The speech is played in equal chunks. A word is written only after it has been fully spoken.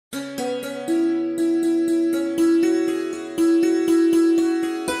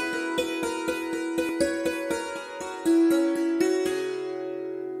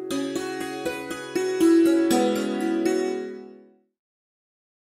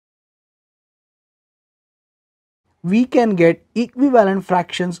we can get equivalent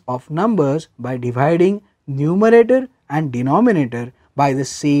fractions of numbers by dividing numerator and denominator by the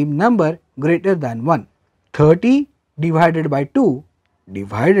same number greater than 1. 30 divided by 2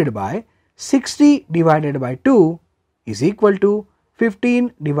 divided by 60 divided by 2 is equal to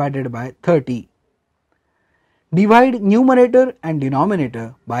 15 divided by 30. Divide numerator and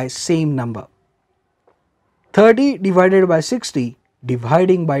denominator by same number. 30 divided by 60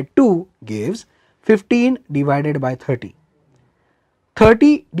 dividing by 2 gives 15 divided by 30.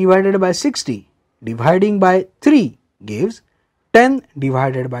 30 divided by 60 dividing by 3 gives 10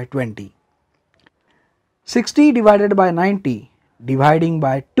 divided by 20. 60 divided by 90 dividing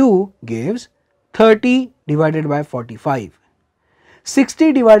by 2 gives 30 divided by 45.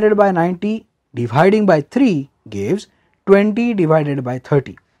 60 divided by 90 dividing by 3 gives 20 divided by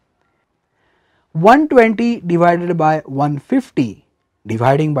 30. 120 divided by 150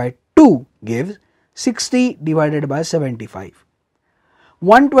 dividing by 2 gives 60 divided by 75.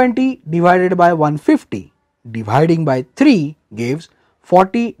 120 divided by 150 dividing by 3 gives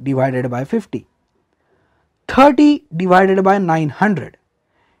 40 divided by 50. 30 divided by 900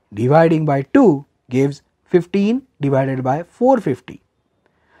 dividing by 2 gives 15 divided by 450.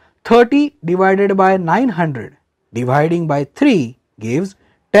 30 divided by 900 dividing by 3 gives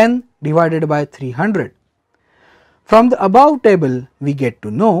 10 divided by 300. From the above table we get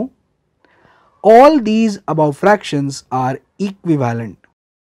to know all these above fractions are equivalent.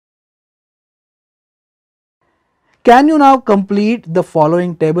 Can you now complete the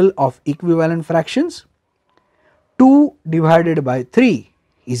following table of equivalent fractions? 2 divided by 3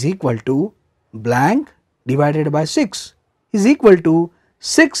 is equal to blank divided by 6 is equal to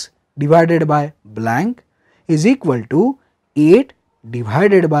 6 divided by blank is equal to 8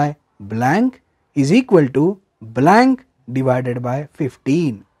 divided by blank is equal to blank divided by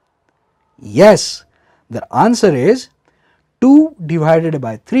 15. Yes, the answer is 2 divided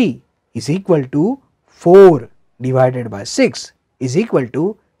by 3 is equal to 4 divided by 6 is equal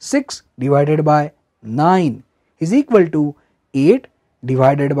to 6 divided by 9 is equal to 8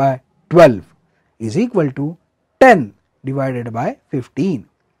 divided by 12 is equal to 10 divided by 15.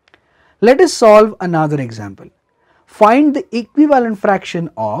 Let us solve another example. Find the equivalent fraction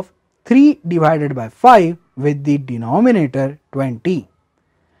of 3 divided by 5 with the denominator 20.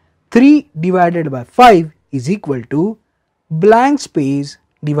 3 divided by 5 is equal to blank space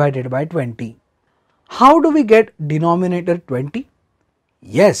divided by 20. How do we get denominator 20?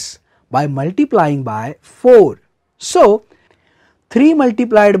 Yes, by multiplying by 4. So, 3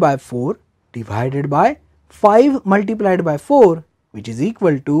 multiplied by 4 divided by 5 multiplied by 4, which is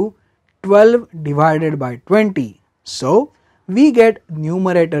equal to 12 divided by 20. So, we get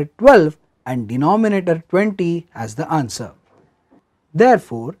numerator 12 and denominator 20 as the answer.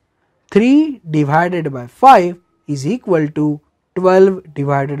 Therefore, 3 divided by 5 is equal to 12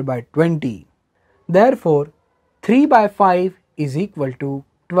 divided by 20. Therefore, 3 by 5 is equal to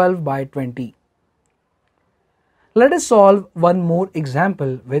 12 by 20. Let us solve one more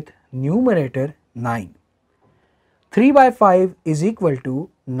example with numerator 9. 3 by 5 is equal to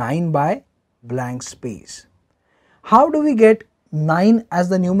 9 by blank space. How do we get 9 as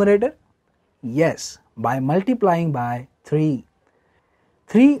the numerator? Yes, by multiplying by 3.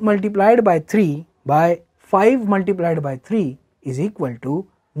 3 multiplied by 3 by 5 multiplied by 3 is equal to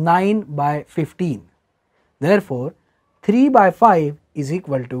 9 by 15. Therefore, 3 by 5 is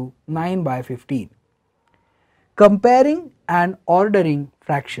equal to 9 by 15. Comparing and ordering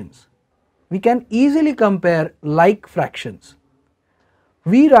fractions. We can easily compare like fractions.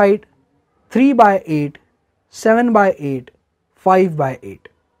 We write 3 by 8, 7 by 8, 5 by 8.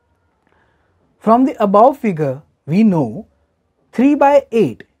 From the above figure, we know 3 by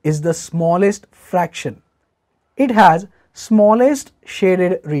 8 is the smallest fraction. It has smallest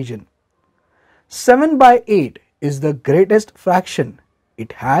shaded region. 7 by 8 is the greatest fraction.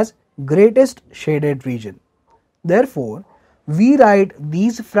 It has greatest shaded region. Therefore, we write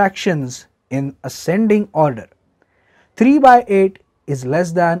these fractions in ascending order. 3 by 8 is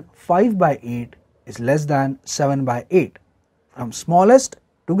less than 5 by 8 is less than 7 by 8 from smallest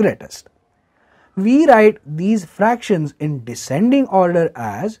to greatest. We write these fractions in descending order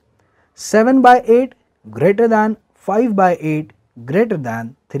as 7 by 8 greater than 5 by 8 greater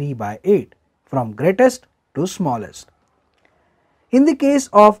than 3 by 8 from greatest to smallest. In the case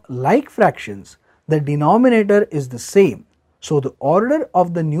of like fractions, the denominator is the same, so the order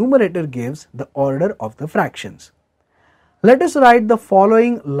of the numerator gives the order of the fractions. Let us write the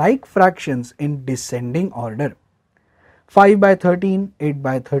following like fractions in descending order. 5 by 13, 8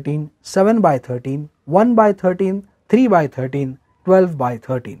 by 13, 7 by 13, 1 by 13, 3 by 13, 12 by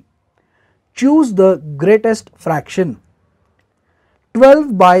 13. Choose the greatest fraction.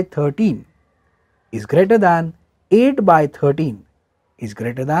 12 by 13 is greater than 8 by 13 is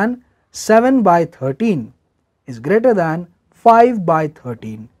greater than 7 by 13 is greater than 5 by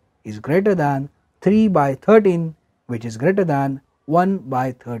 13 is greater than 3 by 13, which is greater than 1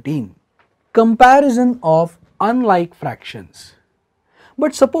 by 13. Comparison of unlike fractions.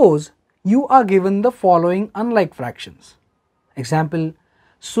 But suppose you are given the following unlike fractions. Example,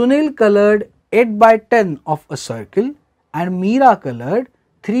 Sunil colored 8 by 10 of a circle and Meera colored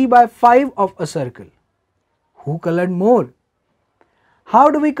 3 by 5 of a circle. Who colored more? How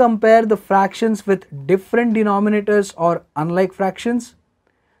do we compare the fractions with different denominators or unlike fractions?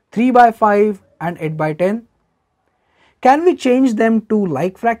 3 by 5 and 8 by 10. Can we change them to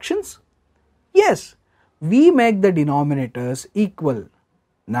like fractions? Yes, we make the denominators equal.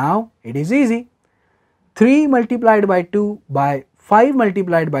 Now it is easy. 3 multiplied by 2 by 5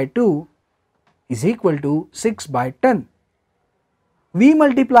 multiplied by 2 is equal to 6 by 10. We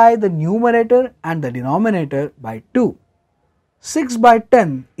multiply the numerator and the denominator by 2. 6 by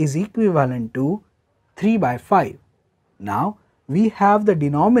 10 is equivalent to 3 by 5. Now we have the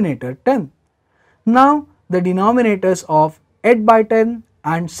denominator 10. Now the denominators of 8 by 10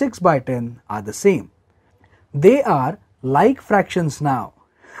 and 6 by 10 are the same. They are like fractions now.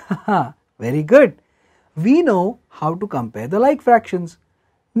 Very good. We know how to compare the like fractions.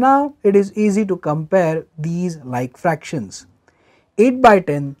 Now it is easy to compare these like fractions. 8 by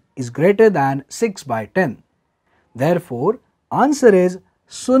 10 is greater than 6 by 10. Therefore, answer is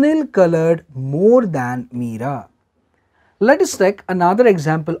Sunil colored more than Meera. Let us take another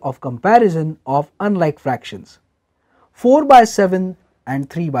example of comparison of unlike fractions. 4 by 7 and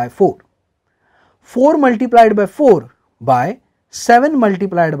 3 by 4. 4 multiplied by 4 by 7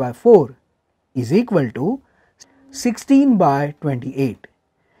 multiplied by 4 is equal to 16 by 28.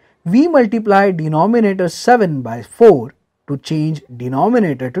 We multiply denominator 7 by 4 to change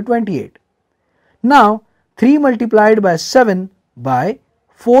denominator to 28. Now 3 multiplied by 7 by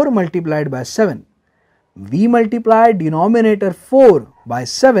 4 multiplied by 7. We multiply denominator 4 by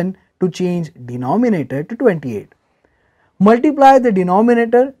 7 to change denominator to 28. Multiply the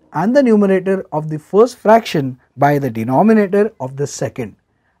denominator and the numerator of the first fraction by the denominator of the second.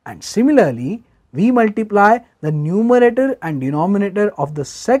 And similarly, we multiply the numerator and denominator of the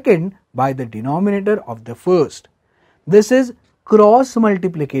second by the denominator of the first. This is cross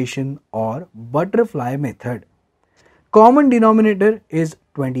multiplication or butterfly method. Common denominator is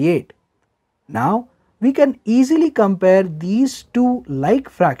 28. Now we can easily compare these two like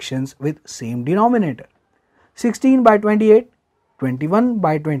fractions with same denominator. 16 by 28, 21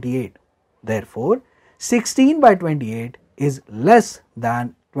 by 28. Therefore, 16 by 28 is less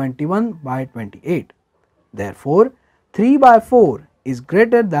than 21 by 28. Therefore, 3 by 4 is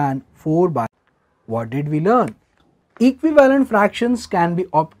greater than 4 by. What did we learn? Equivalent fractions can be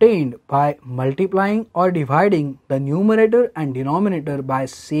obtained by multiplying or dividing the numerator and denominator by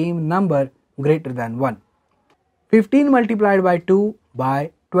same number greater than 1. 15 multiplied by 2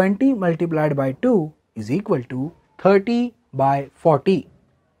 by 20 multiplied by 2 is equal to 30 by 40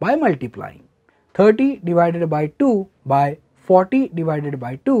 by multiplying. 30 divided by 2 by 40 divided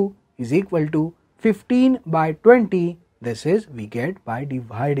by 2 is equal to 15 by 20. This is we get by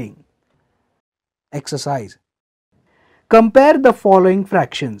dividing. Exercise. Compare the following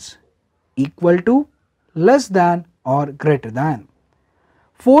fractions: equal to, less than or greater than.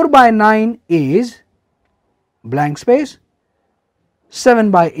 4 by 9 is blank space 7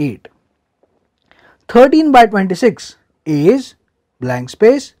 by 8. 13 by 26 is blank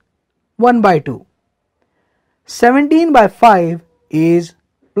space 1 by 2. 17 by 5 is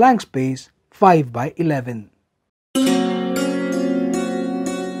blank space 5 by 11.